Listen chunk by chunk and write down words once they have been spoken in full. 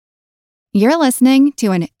You're listening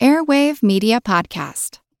to an Airwave Media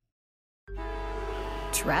Podcast.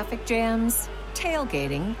 Traffic jams,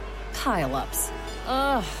 tailgating, pile-ups.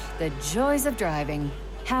 Ugh, the joys of driving.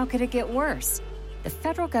 How could it get worse? The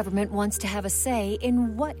federal government wants to have a say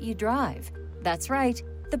in what you drive. That's right.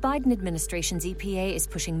 The Biden administration's EPA is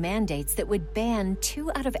pushing mandates that would ban 2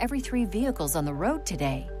 out of every 3 vehicles on the road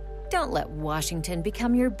today. Don't let Washington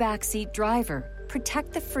become your backseat driver.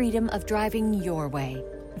 Protect the freedom of driving your way.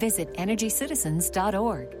 Visit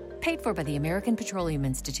EnergyCitizens.org. Paid for by the American Petroleum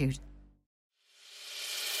Institute.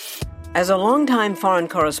 As a longtime foreign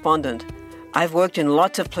correspondent, I've worked in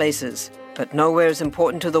lots of places, but nowhere as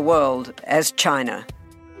important to the world as China.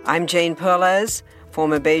 I'm Jane Perlez,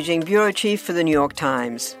 former Beijing bureau chief for the New York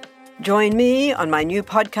Times. Join me on my new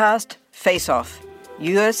podcast, Face Off,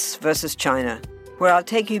 U.S. versus China, where I'll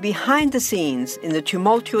take you behind the scenes in the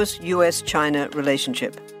tumultuous U.S.-China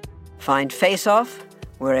relationship. Find Face Off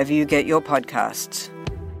wherever you get your podcasts.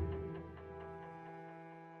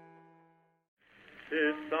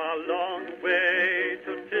 It's a long way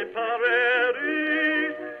to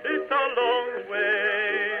Tipperary. It's a long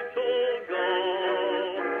way to go.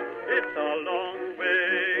 It's a long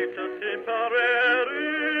way to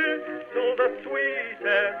Tipperary, to the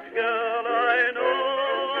sweetest girl I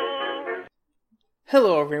know.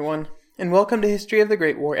 Hello everyone, and welcome to History of the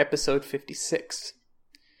Great War, episode 56.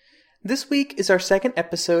 This week is our second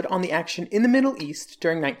episode on the action in the Middle East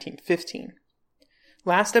during 1915.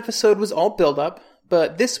 Last episode was all build-up,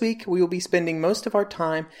 but this week we will be spending most of our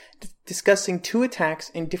time discussing 2 attacks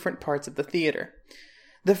in different parts of the theater.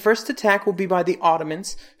 The first attack will be by the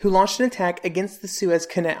Ottomans, who launched an attack against the Suez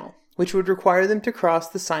Canal, which would require them to cross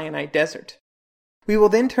the Sinai Desert. We will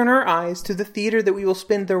then turn our eyes to the theater that we will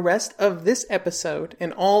spend the rest of this episode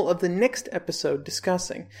and all of the next episode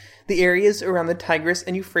discussing, the areas around the Tigris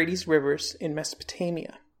and Euphrates rivers in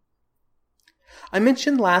Mesopotamia. I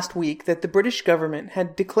mentioned last week that the British government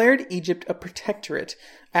had declared Egypt a protectorate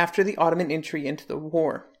after the Ottoman entry into the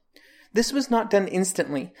war. This was not done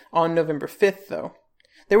instantly on November 5th, though.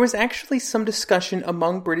 There was actually some discussion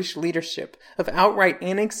among British leadership of outright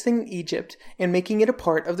annexing Egypt and making it a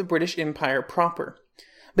part of the British Empire proper.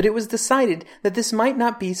 But it was decided that this might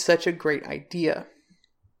not be such a great idea.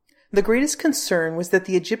 The greatest concern was that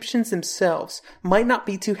the Egyptians themselves might not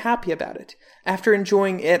be too happy about it, after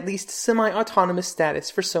enjoying at least semi-autonomous status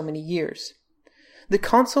for so many years. The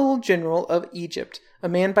Consul General of Egypt, a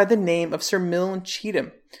man by the name of Sir Milne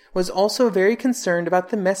Cheatham, was also very concerned about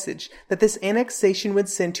the message that this annexation would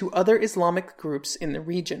send to other Islamic groups in the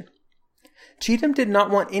region. Cheatham did not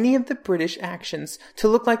want any of the British actions to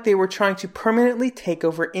look like they were trying to permanently take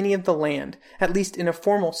over any of the land, at least in a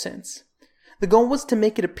formal sense. The goal was to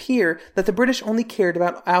make it appear that the British only cared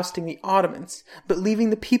about ousting the Ottomans, but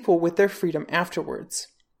leaving the people with their freedom afterwards.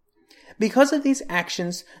 Because of these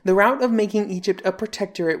actions, the route of making Egypt a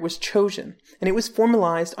protectorate was chosen, and it was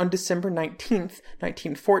formalized on December 19th,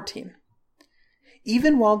 1914.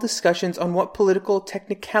 Even while discussions on what political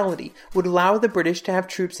technicality would allow the British to have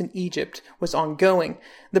troops in Egypt was ongoing,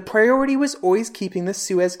 the priority was always keeping the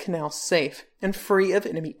Suez Canal safe and free of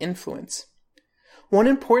enemy influence. One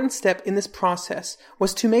important step in this process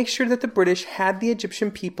was to make sure that the British had the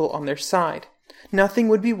Egyptian people on their side. Nothing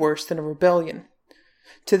would be worse than a rebellion.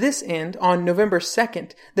 To this end, on November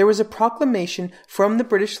 2nd, there was a proclamation from the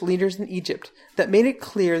British leaders in Egypt that made it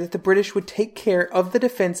clear that the British would take care of the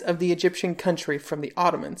defense of the Egyptian country from the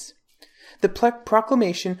Ottomans. The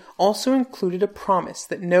proclamation also included a promise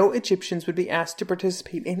that no Egyptians would be asked to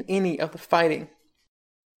participate in any of the fighting.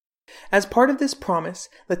 As part of this promise,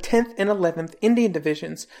 the 10th and 11th Indian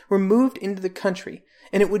Divisions were moved into the country,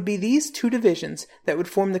 and it would be these 2 divisions that would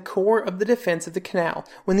form the core of the defense of the canal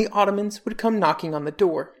when the Ottomans would come knocking on the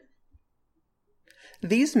door.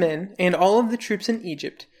 These men, and all of the troops in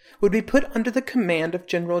Egypt, would be put under the command of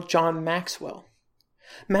General John Maxwell.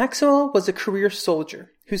 Maxwell was a career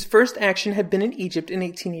soldier, whose first action had been in Egypt in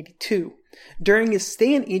 1882. During his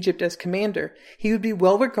stay in Egypt as commander, he would be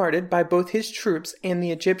well regarded by both his troops and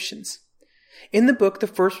the Egyptians. In the book The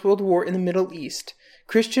First World War in the Middle East,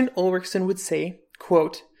 Christian Ulrichsen would say,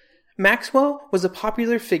 quote, Maxwell was a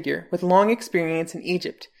popular figure with long experience in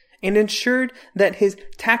Egypt, and ensured that his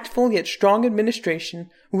tactful yet strong administration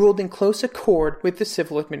ruled in close accord with the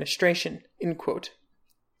civil administration, end quote.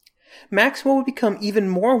 Maxwell would become even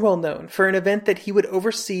more well known for an event that he would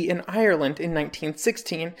oversee in Ireland in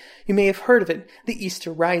 1916. You may have heard of it, the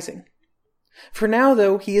Easter Rising. For now,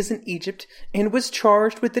 though, he is in Egypt and was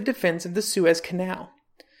charged with the defense of the Suez Canal.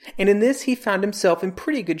 And in this he found himself in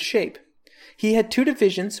pretty good shape. He had 2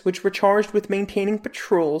 divisions which were charged with maintaining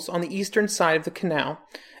patrols on the eastern side of the canal,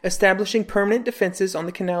 establishing permanent defenses on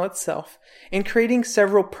the canal itself, and creating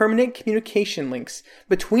several permanent communication links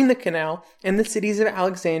between the canal and the cities of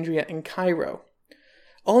Alexandria and Cairo.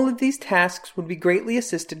 All of these tasks would be greatly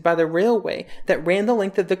assisted by the railway that ran the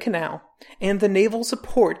length of the canal, and the naval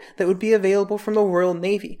support that would be available from the Royal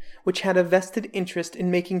Navy, which had a vested interest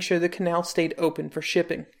in making sure the canal stayed open for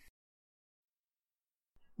shipping.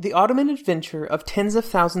 The Ottoman adventure of tens of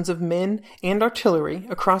thousands of men and artillery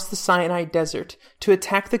across the Sinai Desert to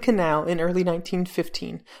attack the canal in early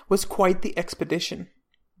 1915 was quite the expedition.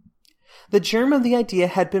 The germ of the idea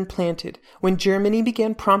had been planted when Germany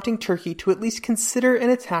began prompting Turkey to at least consider an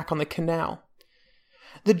attack on the canal.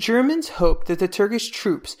 The Germans hoped that the Turkish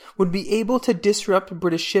troops would be able to disrupt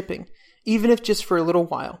British shipping, even if just for a little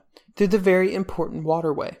while, through the very important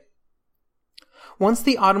waterway. Once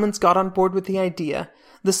the Ottomans got on board with the idea,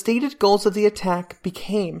 the stated goals of the attack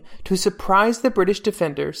became to surprise the British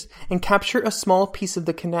defenders and capture a small piece of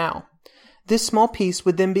the canal. This small piece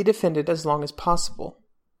would then be defended as long as possible.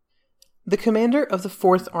 The commander of the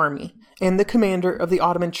Fourth Army and the commander of the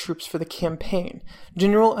Ottoman troops for the campaign,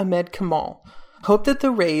 General Ahmed Kemal, hoped that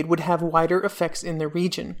the raid would have wider effects in the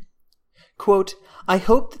region. Quote, "I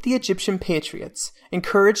hope that the Egyptian patriots,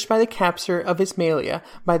 encouraged by the capture of Ismailia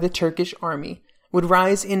by the Turkish army, would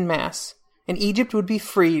rise in mass, and Egypt would be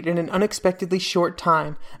freed in an unexpectedly short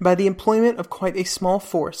time by the employment of quite a small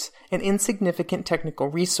force and insignificant technical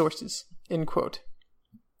resources." End quote.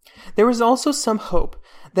 There was also some hope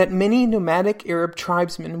that many nomadic Arab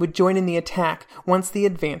tribesmen would join in the attack once the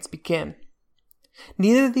advance began.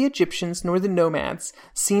 Neither the Egyptians nor the nomads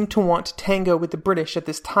seemed to want to tango with the British at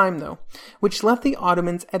this time, though, which left the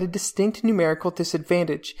Ottomans at a distinct numerical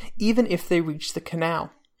disadvantage, even if they reached the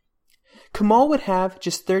canal. Kemal would have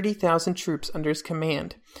just 30,000 troops under his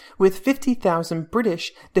command, with 50,000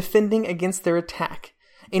 British defending against their attack.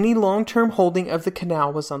 Any long-term holding of the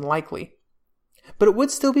canal was unlikely. But it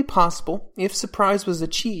would still be possible, if surprise was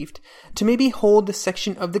achieved, to maybe hold a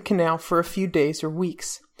section of the canal for a few days or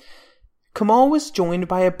weeks. Kemal was joined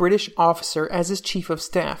by a British officer as his chief of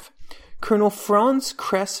staff, Colonel Franz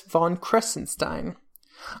Kress von Kressenstein.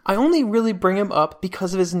 I only really bring him up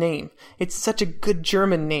because of his name. It's such a good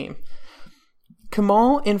German name.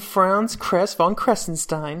 Kemal and Franz Kress von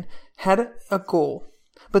Kressenstein had a goal,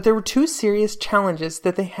 but there were 2 serious challenges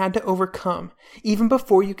that they had to overcome, even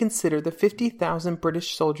before you consider the 50,000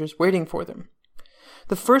 British soldiers waiting for them.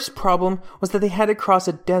 The first problem was that they had to cross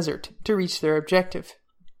a desert to reach their objective.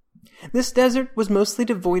 This desert was mostly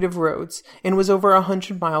devoid of roads and was over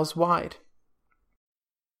 100 miles wide.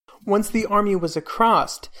 Once the army was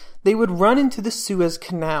across, they would run into the Suez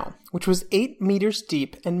Canal, which was 8 meters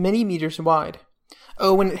deep and many meters wide.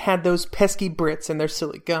 Oh, and it had those pesky Brits and their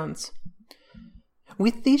silly guns.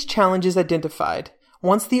 With these challenges identified,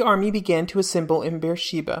 once the army began to assemble in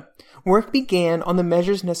Beersheba, work began on the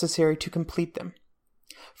measures necessary to complete them.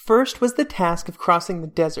 First was the task of crossing the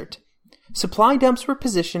desert. Supply dumps were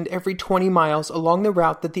positioned every 20 miles along the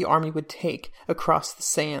route that the army would take across the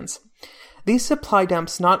sands. These supply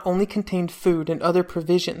dumps not only contained food and other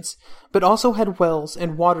provisions, but also had wells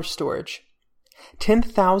and water storage.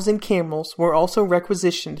 10,000 camels were also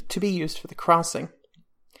requisitioned to be used for the crossing.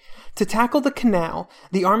 To tackle the canal,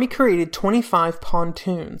 the army created 25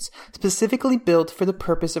 pontoons, specifically built for the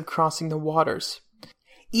purpose of crossing the waters.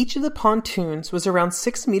 Each of the pontoons was around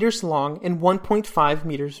 6 meters long and 1.5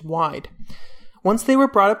 meters wide. Once they were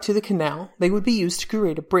brought up to the canal, they would be used to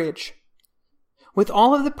create a bridge. With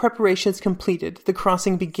all of the preparations completed, the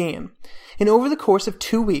crossing began, and over the course of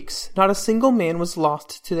 2 weeks, not a single man was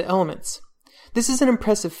lost to the elements. This is an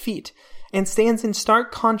impressive feat, and stands in stark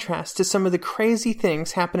contrast to some of the crazy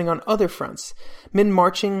things happening on other fronts, men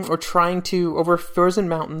marching or trying to over frozen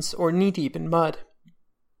mountains or knee-deep in mud.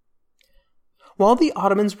 While the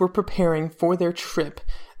Ottomans were preparing for their trip,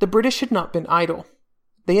 the British had not been idle.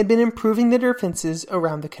 They had been improving their defenses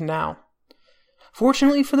around the canal.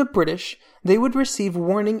 Fortunately for the British, they would receive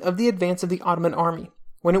warning of the advance of the Ottoman army,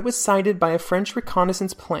 when it was sighted by a French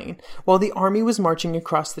reconnaissance plane while the army was marching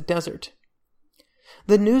across the desert.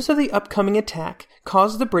 The news of the upcoming attack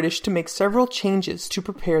caused the British to make several changes to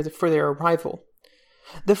prepare for their arrival.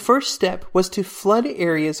 The first step was to flood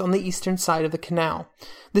areas on the eastern side of the canal.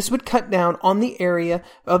 This would cut down on the area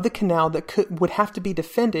of the canal that would have to be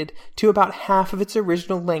defended to about half of its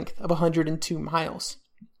original length of 102 miles.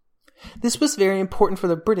 This was very important for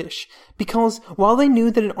the British because while they knew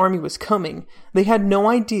that an army was coming, they had no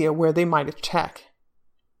idea where they might attack.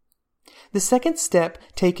 The second step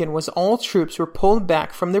taken was all troops were pulled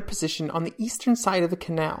back from their position on the eastern side of the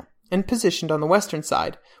canal, and positioned on the western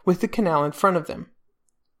side, with the canal in front of them.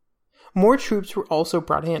 More troops were also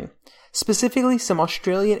brought in, specifically some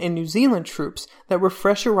Australian and New Zealand troops that were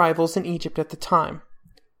fresh arrivals in Egypt at the time.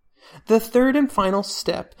 The third and final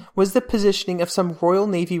step was the positioning of some Royal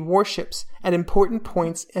Navy warships at important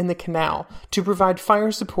points in the canal to provide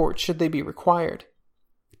fire support should they be required.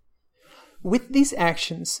 With these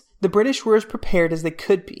actions, the British were as prepared as they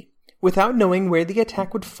could be, without knowing where the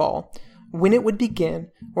attack would fall, when it would begin,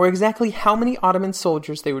 or exactly how many Ottoman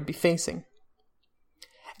soldiers they would be facing.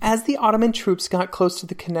 As the Ottoman troops got close to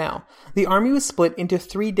the canal, the army was split into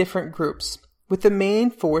 3 different groups, with the main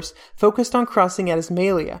force focused on crossing at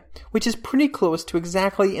Ismailia, which is pretty close to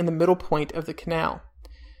exactly in the middle point of the canal.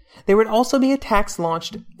 There would also be attacks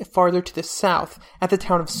launched farther to the south at the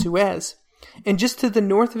town of Suez, and just to the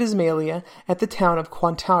north of Ismailia at the town of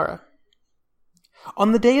Qantara.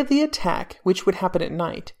 On the day of the attack, which would happen at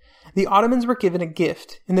night, the Ottomans were given a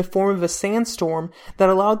gift in the form of a sandstorm that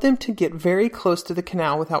allowed them to get very close to the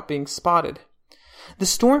canal without being spotted. The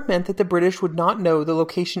storm meant that the British would not know the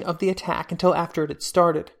location of the attack until after it had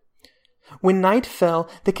started. When night fell,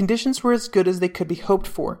 the conditions were as good as they could be hoped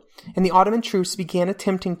for, and the Ottoman troops began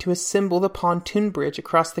attempting to assemble the pontoon bridge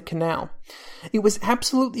across the canal. It was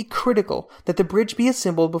absolutely critical that the bridge be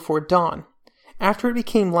assembled before dawn. After it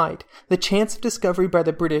became light, the chance of discovery by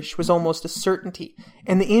the British was almost a certainty,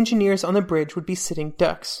 and the engineers on the bridge would be sitting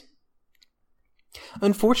ducks.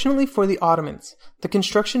 Unfortunately for the Ottomans, the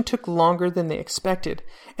construction took longer than they expected,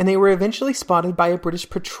 and they were eventually spotted by a British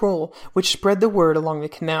patrol which spread the word along the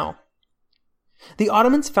canal. The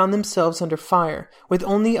Ottomans found themselves under fire, with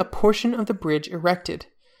only a portion of the bridge erected.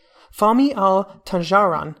 Fahmi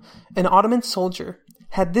al-Tanjaran, an Ottoman soldier,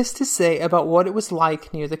 had this to say about what it was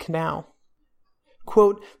like near the canal.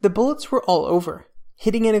 Quote, "The bullets were all over,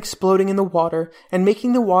 hitting and exploding in the water and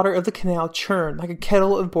making the water of the canal churn like a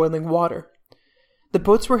kettle of boiling water. The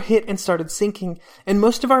boats were hit and started sinking, and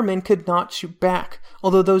most of our men could not shoot back,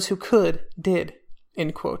 although those who could, did."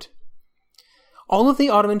 End quote. All of the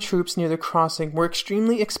Ottoman troops near the crossing were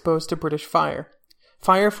extremely exposed to British fire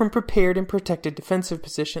from prepared and protected defensive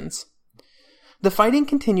positions. The fighting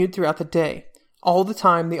continued throughout the day, all the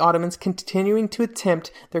time the Ottomans continuing to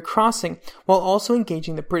attempt their crossing while also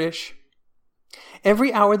engaging the British.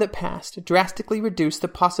 Every hour that passed drastically reduced the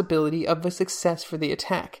possibility of a success for the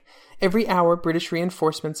attack. Every hour British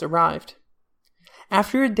reinforcements arrived.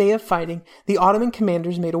 After a day of fighting, the Ottoman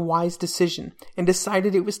commanders made a wise decision and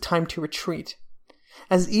decided it was time to retreat.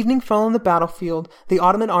 As evening fell on the battlefield, the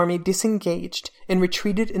Ottoman army disengaged and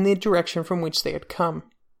retreated in the direction from which they had come.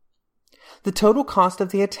 The total cost of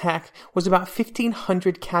the attack was about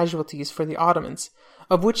 1,500 casualties for the Ottomans,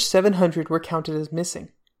 of which 700 were counted as missing.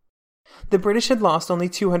 The British had lost only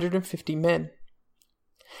 250 men.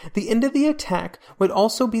 The end of the attack would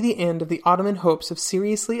also be the end of the Ottoman hopes of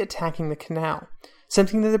seriously attacking the canal,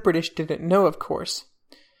 something that the British didn't know, of course.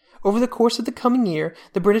 Over the course of the coming year,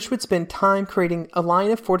 the British would spend time creating a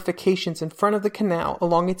line of fortifications in front of the canal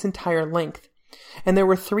along its entire length, and there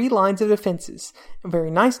were 3 lines of defenses,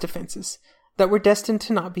 very nice defenses, that were destined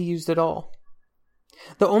to not be used at all.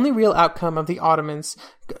 The only real outcome of the Ottomans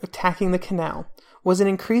attacking the canal was an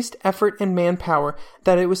increased effort and manpower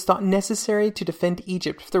that it was thought necessary to defend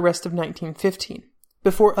Egypt for the rest of 1915,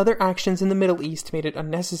 before other actions in the Middle East made it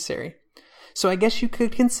unnecessary. So I guess you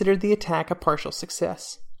could consider the attack a partial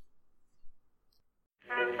success.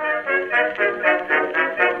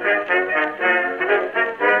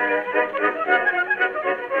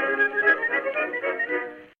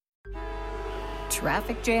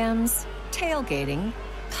 Traffic jams, tailgating,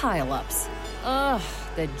 pile-ups. Ugh,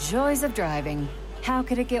 the joys of driving. How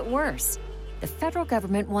could it get worse? The federal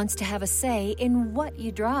government wants to have a say in what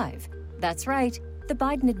you drive. That's right. The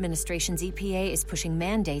Biden administration's EPA is pushing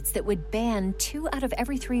mandates that would ban 2 out of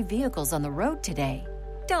every 3 vehicles on the road today.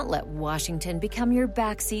 Don't let Washington become your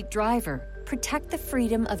backseat driver. Protect the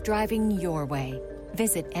freedom of driving your way.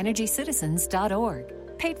 Visit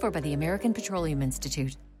EnergyCitizens.org. Paid for by the American Petroleum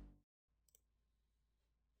Institute.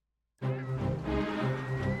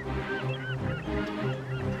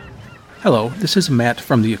 Hello, this is Matt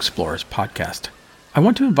from the Explorers Podcast. I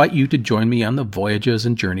want to invite you to join me on the voyages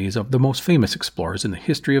and journeys of the most famous explorers in the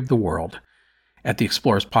history of the world. At the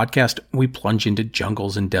Explorers Podcast, we plunge into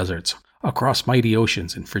jungles and deserts, across mighty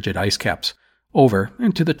oceans and frigid ice caps, over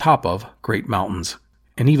and to the top of great mountains,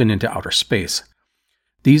 and even into outer space.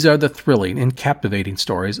 These are the thrilling and captivating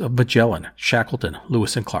stories of Magellan, Shackleton,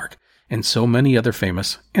 Lewis and Clark, and so many other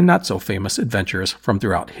famous and not so famous adventurers from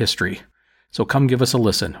throughout history. So come give us a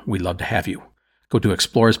listen. We'd love to have you. Go to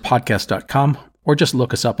explorerspodcast.com or just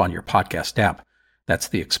look us up on your podcast app. That's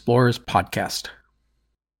the Explorers Podcast.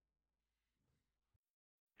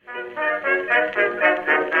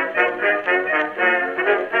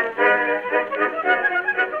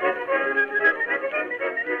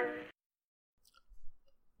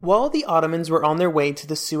 While the Ottomans were on their way to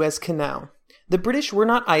the Suez Canal, the British were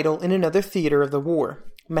not idle in another theater of the war,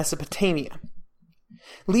 Mesopotamia.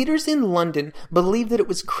 Leaders in London believed that it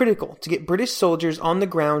was critical to get British soldiers on the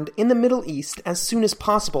ground in the Middle East as soon as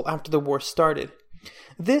possible after the war started.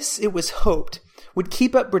 This, it was hoped, would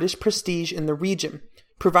keep up British prestige in the region,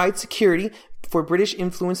 provide security for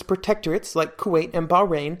British-influenced protectorates like Kuwait and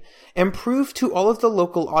Bahrain, and prove to all of the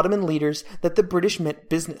local Ottoman leaders that the British meant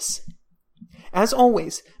business. As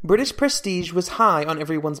always, British prestige was high on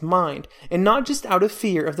everyone's mind, and not just out of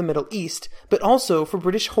fear of the Middle East, but also for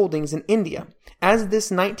British holdings in India, as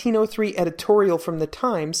this 1903 editorial from The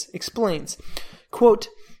Times explains. Quote,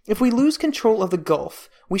 "If we lose control of the Gulf,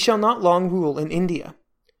 we shall not long rule in India.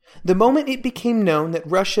 The moment it became known that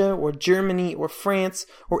Russia or Germany or France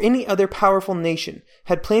or any other powerful nation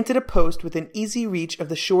had planted a post within easy reach of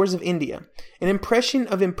the shores of India, an impression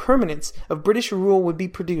of impermanence of British rule would be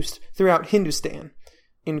produced throughout Hindustan."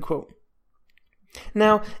 End quote.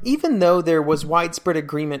 Now, even though there was widespread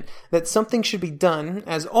agreement that something should be done,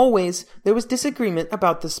 as always, there was disagreement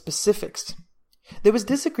about the specifics. There was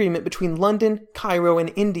disagreement between London, Cairo,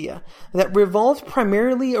 and India that revolved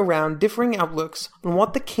primarily around differing outlooks on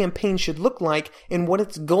what the campaign should look like and what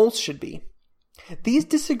its goals should be. These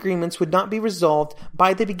disagreements would not be resolved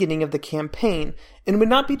by the beginning of the campaign and would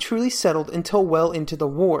not be truly settled until well into the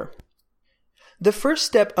war. The first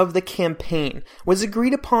step of the campaign was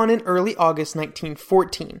agreed upon in early August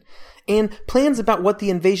 1914, and plans about what the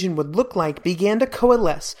invasion would look like began to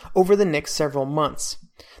coalesce over the next several months.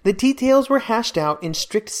 The details were hashed out in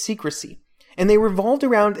strict secrecy, and they revolved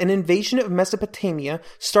around an invasion of Mesopotamia,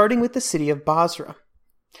 starting with the city of Basra.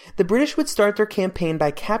 The British would start their campaign by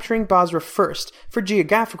capturing Basra first, for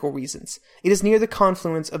geographical reasons. It is near the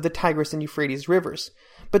confluence of the Tigris and Euphrates rivers,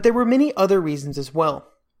 but there were many other reasons as well.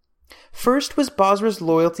 First was Basra's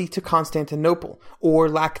loyalty to Constantinople, or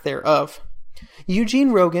lack thereof.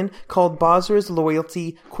 Eugene Rogan called Basra's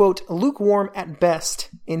loyalty, quote, "lukewarm at best,"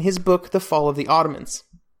 in his book The Fall of the Ottomans.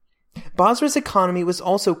 Basra's economy was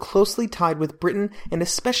also closely tied with Britain and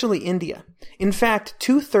especially India. In fact,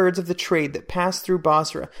 2/3 of the trade that passed through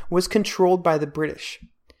Basra was controlled by the British.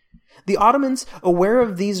 The Ottomans, aware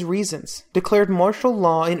of these reasons, declared martial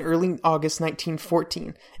law in early August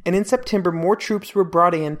 1914, and in September more troops were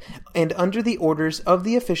brought in and under the orders of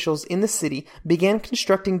the officials in the city began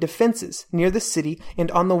constructing defenses near the city and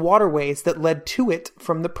on the waterways that led to it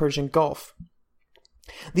from the Persian Gulf.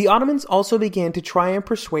 The Ottomans also began to try and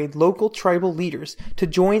persuade local tribal leaders to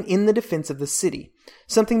join in the defense of the city,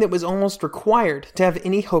 something that was almost required to have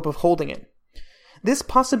any hope of holding it. This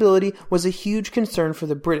possibility was a huge concern for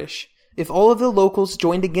the British. If all of the locals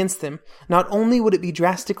joined against them, not only would it be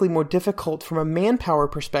drastically more difficult from a manpower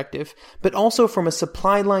perspective, but also from a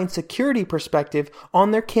supply line security perspective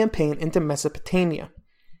on their campaign into Mesopotamia.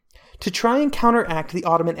 To try and counteract the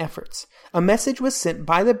Ottoman efforts, a message was sent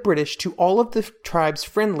by the British to all of the tribes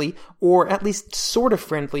friendly, or at least sort of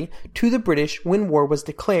friendly, to the British when war was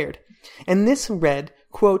declared. And this read,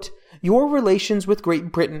 quote, "Your relations with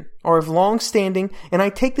Great Britain are of long standing, and I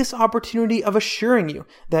take this opportunity of assuring you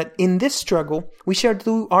that in this struggle we shall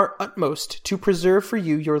do our utmost to preserve for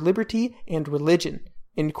you your liberty and religion."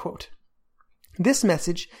 End quote. This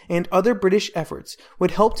message and other British efforts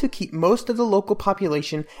would help to keep most of the local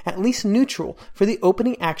population at least neutral for the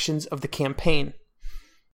opening actions of the campaign.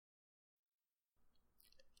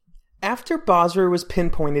 After Basra was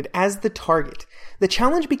pinpointed as the target, the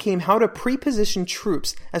challenge became how to pre-position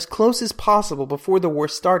troops as close as possible before the war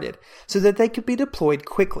started, so that they could be deployed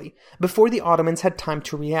quickly, before the Ottomans had time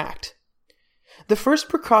to react. The first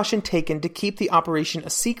precaution taken to keep the operation a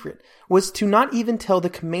secret was to not even tell the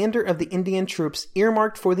commander of the Indian troops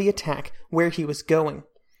earmarked for the attack where he was going.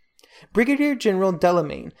 Brigadier General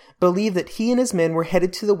Delamain believed that he and his men were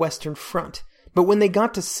headed to the Western Front, but when they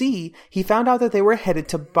got to sea, he found out that they were headed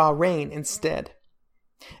to Bahrain instead.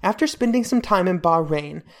 After spending some time in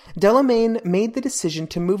Bahrain, Delamain made the decision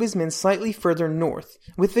to move his men slightly further north,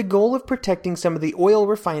 with the goal of protecting some of the oil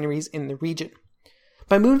refineries in the region.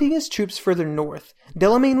 By moving his troops further north,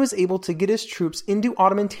 Delamain was able to get his troops into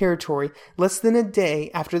Ottoman territory less than a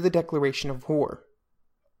day after the declaration of war.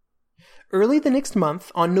 Early the next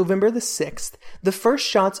month, on November the 6th, the first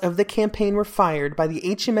shots of the campaign were fired by the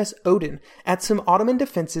HMS Odin at some Ottoman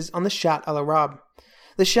defenses on the Shatt al-Arab.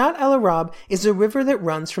 The Shatt al-Arab is a river that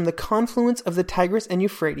runs from the confluence of the Tigris and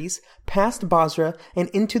Euphrates, past Basra, and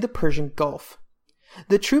into the Persian Gulf.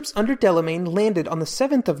 The troops under Delamain landed on the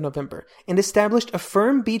 7th of November and established a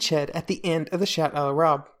firm beachhead at the end of the Shatt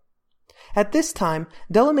al-Arab. At this time,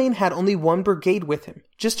 Delamain had only one brigade with him,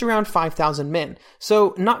 just around 5,000 men,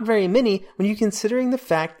 so not very many when you're considering the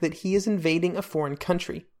fact that he is invading a foreign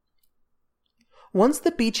country. Once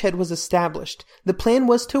the beachhead was established, the plan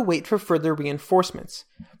was to wait for further reinforcements,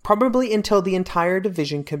 probably until the entire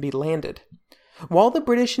division could be landed. While the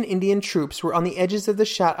British and Indian troops were on the edges of the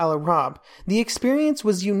Shatt al-Arab, the experience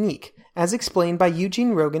was unique, as explained by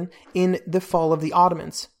Eugene Rogan in The Fall of the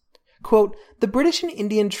Ottomans. Quote, "The British and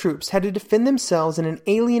Indian troops had to defend themselves in an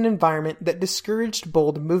alien environment that discouraged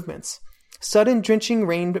bold movements. Sudden drenching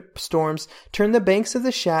rainstorms turned the banks of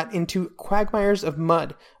the Shatt into quagmires of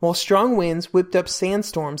mud, while strong winds whipped up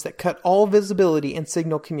sandstorms that cut all visibility and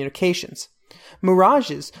signal communications.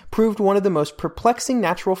 Mirages proved one of the most perplexing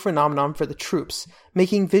natural phenomenon for the troops,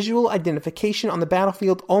 making visual identification on the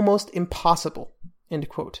battlefield almost impossible." End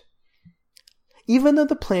quote. Even though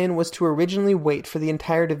the plan was to originally wait for the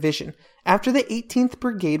entire division, after the 18th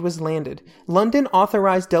Brigade was landed, London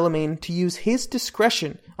authorized Delamain to use his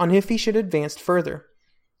discretion on if he should advance further.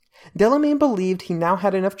 Delamain believed he now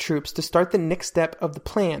had enough troops to start the next step of the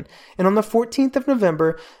plan, and on the 14th of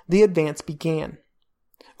November, the advance began.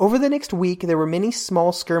 Over the next week, there were many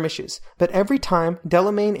small skirmishes, but every time,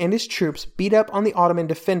 Delamain and his troops beat up on the Ottoman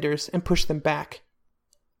defenders and pushed them back.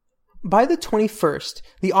 By the 21st,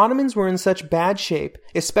 the Ottomans were in such bad shape,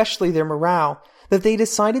 especially their morale, that they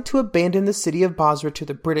decided to abandon the city of Basra to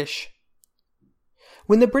the British.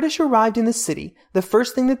 When the British arrived in the city, the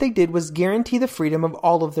first thing that they did was guarantee the freedom of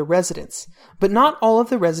all of the residents, but not all of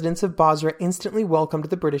the residents of Basra instantly welcomed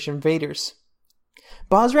the British invaders.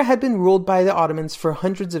 Basra had been ruled by the Ottomans for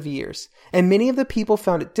hundreds of years, and many of the people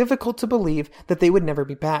found it difficult to believe that they would never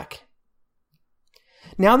be back.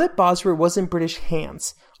 Now that Basra was in British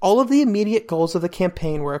hands, all of the immediate goals of the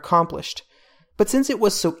campaign were accomplished. But since it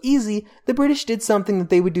was so easy, the British did something that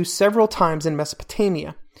they would do several times in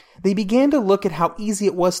Mesopotamia. They began to look at how easy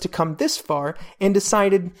it was to come this far and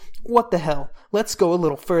decided, what the hell, let's go a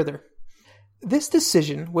little further. This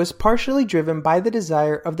decision was partially driven by the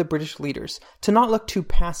desire of the British leaders to not look too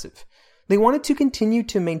passive. They wanted to continue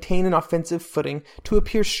to maintain an offensive footing to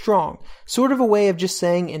appear strong, sort of a way of just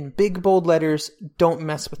saying in big bold letters, "Don't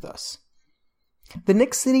mess with us." The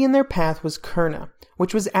next city in their path was Kurna,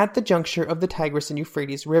 which was at the juncture of the Tigris and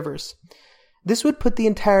Euphrates rivers. This would put the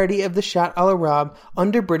entirety of the Shatt al-Arab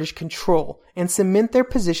under British control and cement their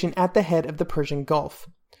position at the head of the Persian Gulf.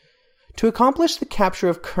 To accomplish the capture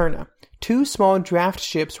of Kurna, 2 small draft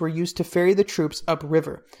ships were used to ferry the troops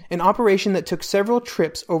upriver, an operation that took several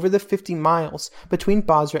trips over the 50 miles between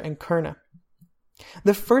Basra and Kurna.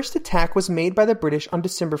 The first attack was made by the British on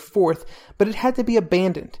December 4th, but it had to be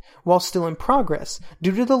abandoned while still in progress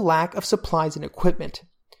due to the lack of supplies and equipment.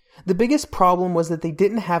 The biggest problem was that they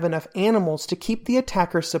didn't have enough animals to keep the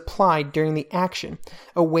attackers supplied during the action,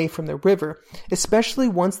 away from the river, especially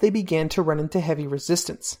once they began to run into heavy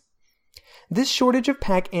resistance. This shortage of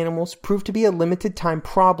pack animals proved to be a limited time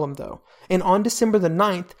problem though, and on December the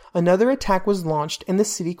 9th, another attack was launched and the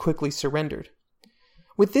city quickly surrendered.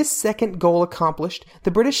 With this second goal accomplished,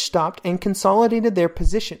 the British stopped and consolidated their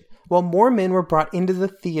position, while more men were brought into the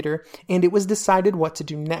theater and it was decided what to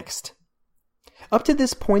do next. Up to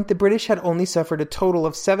this point, the British had only suffered a total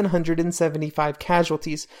of 775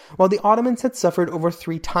 casualties, while the Ottomans had suffered over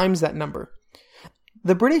 3 times that number.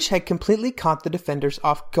 The British had completely caught the defenders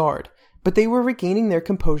off guard, but they were regaining their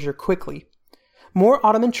composure quickly. More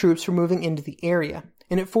Ottoman troops were moving into the area,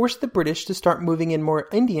 and it forced the British to start moving in more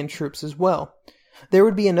Indian troops as well. There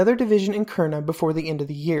would be another division in Kurna before the end of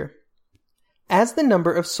the year. As the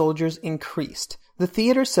number of soldiers increased, the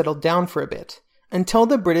theater settled down for a bit, until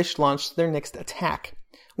the British launched their next attack,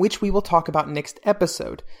 which we will talk about next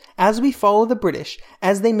episode, as we follow the British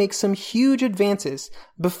as they make some huge advances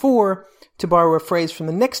before, to borrow a phrase from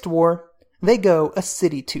the next war, they go a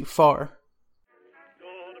city too far.